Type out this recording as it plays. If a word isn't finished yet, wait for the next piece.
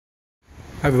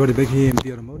Hi everybody, back here in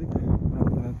the automotive. What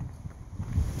I'm going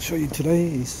to show you today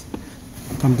is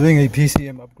I'm doing a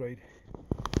PCM upgrade.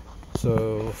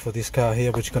 So for this car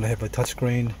here, which is going to have a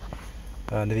touchscreen,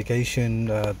 navigation,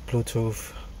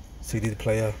 Bluetooth, CD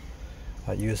player,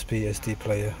 USB, SD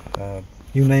player,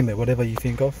 you name it, whatever you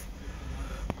think of.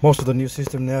 Most of the new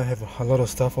system now have a lot of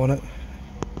stuff on it,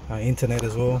 internet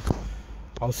as well.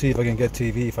 I'll see if I can get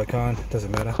TV. If I can't,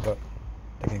 doesn't matter, but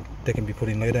they can be put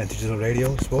in later, and digital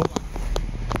radio as well.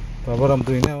 But what I'm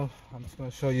doing now, I'm just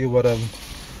going to show you what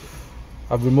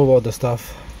I've removed all the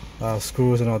stuff,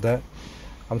 screws and all that.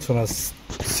 I'm just going to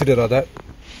sit it like that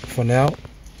for now,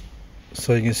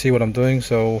 so you can see what I'm doing.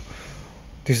 So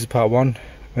this is part 1.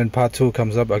 When part 2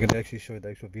 comes up, I can actually show you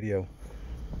the actual video.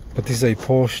 But this is a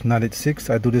Porsche 986.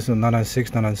 I do this on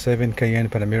 996, 997, Cayenne,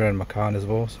 Panamera and Macan as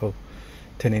well. So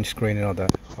 10-inch screen and all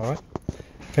that. Alright,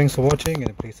 thanks for watching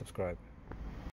and please subscribe.